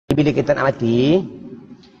Bila kita nak mati,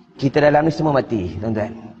 kita dalam ni semua mati,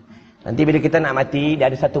 tuan-tuan. Nanti bila kita nak mati,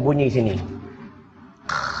 dia ada satu bunyi sini.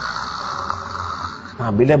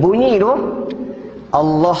 Bila bunyi tu,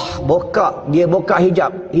 Allah dia buka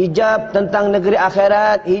hijab. Hijab tentang negeri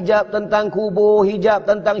akhirat, hijab tentang kubur, hijab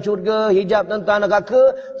tentang syurga, hijab tentang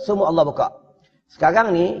neraka, semua Allah buka.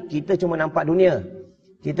 Sekarang ni, kita cuma nampak dunia.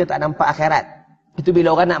 Kita tak nampak akhirat. Itu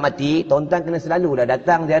bila orang nak mati, tuan-tuan kena selalu dah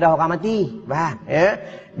datang ziarah orang mati. Faham? Ya?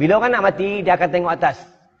 Bila orang nak mati, dia akan tengok atas.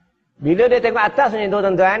 Bila dia tengok atas ni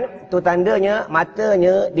tuan-tuan, tu tandanya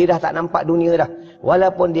matanya dia dah tak nampak dunia dah.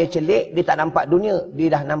 Walaupun dia celik, dia tak nampak dunia,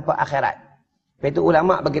 dia dah nampak akhirat. Lepas itu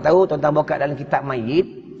ulama' bagi tahu, tuan-tuan buka dalam kitab mayit,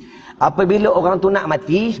 apabila orang tu nak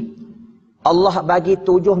mati, Allah bagi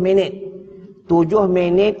 7 minit. 7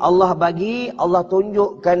 minit Allah bagi, Allah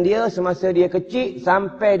tunjukkan dia semasa dia kecil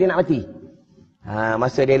sampai dia nak mati.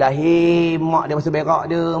 Masa dia lahir, mak dia masih berak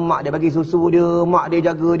dia, mak dia bagi susu dia, mak dia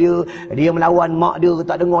jaga dia, dia melawan mak dia,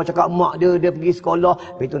 tak dengar cakap mak dia, dia pergi sekolah,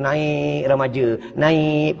 lepas itu naik remaja,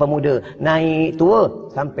 naik pemuda, naik tua,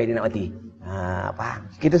 sampai dia nak mati. Faham?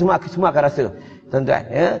 Kita semua akan rasa, tuan-tuan,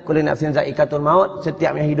 ya, kullu nafsin za'iqatul maut,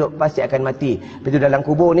 setiap yang hidup pasti akan mati. Lepas itu dalam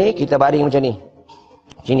kubur ni, kita baring macam ni.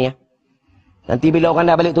 Sini ya. Nanti bila orang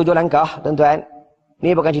dah balik 7 langkah, tuan-tuan,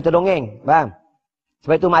 ni bukan cerita dongeng, faham?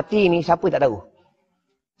 Sebab itu mati ni siapa tak tahu?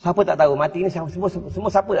 Siapa tak tahu? Mati ni semua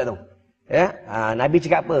siapa tak tahu? Ya? Nabi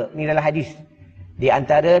cakap apa? Ni dalam hadis. Di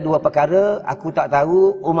antara 2 perkara aku tak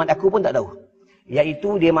tahu, umat aku pun tak tahu.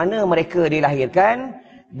 Iaitu di mana mereka dilahirkan,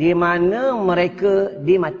 di mana mereka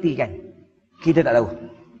dimatikan. Kita tak tahu.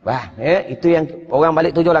 Ya? Itu yang orang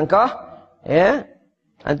balik 7 langkah. Ya?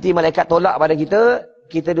 Nanti malaikat tolak pada kita,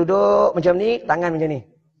 kita duduk macam ni, tangan macam ni.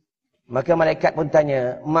 Maka malaikat pun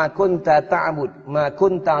tanya, ma kunta ta'bud, ma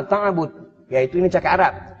kunta ta'bud. Iaitu ini cakap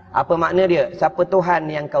Arab. Apa makna dia? Siapa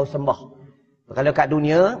Tuhan yang kau sembah? Kalau kat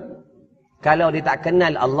dunia, kalau dia tak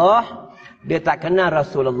kenal Allah, dia tak kenal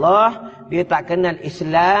Rasulullah, dia tak kenal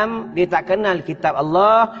Islam, dia tak kenal kitab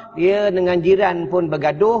Allah, dia dengan jiran pun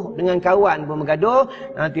bergaduh, dengan kawan pun bergaduh,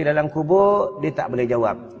 nanti dalam kubur dia tak boleh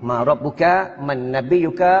jawab. Ma rabbuka, man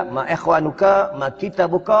nabiyuka, ma ikhwanuka, ma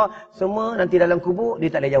kitabuka, semua nanti dalam kubur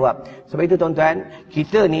dia tak boleh jawab. Sebab itu tuan-tuan,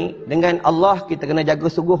 kita ni dengan Allah kita kena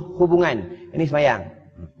jaga sungguh hubungan. Ini sembahyang.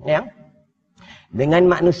 Ya? Dengan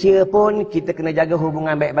manusia pun kita kena jaga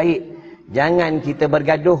hubungan baik-baik. Jangan kita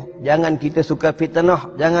bergaduh, jangan kita suka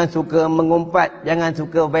fitnah, jangan suka mengumpat, jangan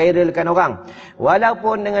suka viralkan orang.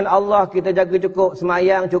 Walaupun dengan Allah kita jaga cukup,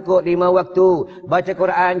 semayang cukup 5 waktu, baca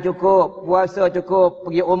Quran cukup, puasa cukup,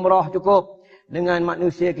 pergi umrah cukup. Dengan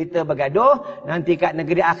manusia kita bergaduh, nanti kat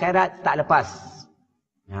negeri akhirat tak lepas.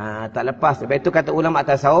 Tak lepas. Sebab itu kata ulama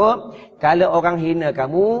tasawuf, kalau orang hina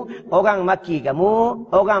kamu, orang maki kamu,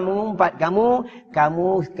 orang mengumpat kamu,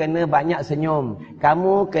 kamu kena banyak senyum.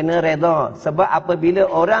 Kamu kena redha. Sebab apabila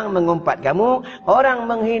orang mengumpat kamu, orang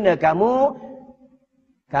menghina kamu,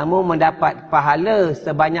 kamu mendapat pahala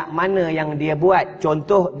sebanyak mana yang dia buat.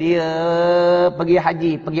 Contoh, dia pergi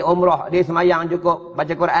haji, pergi umrah, dia semayang cukup,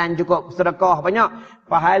 baca Quran cukup, sedekah banyak.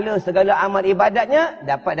 Pahala segala amal ibadatnya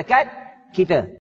dapat dekat kita.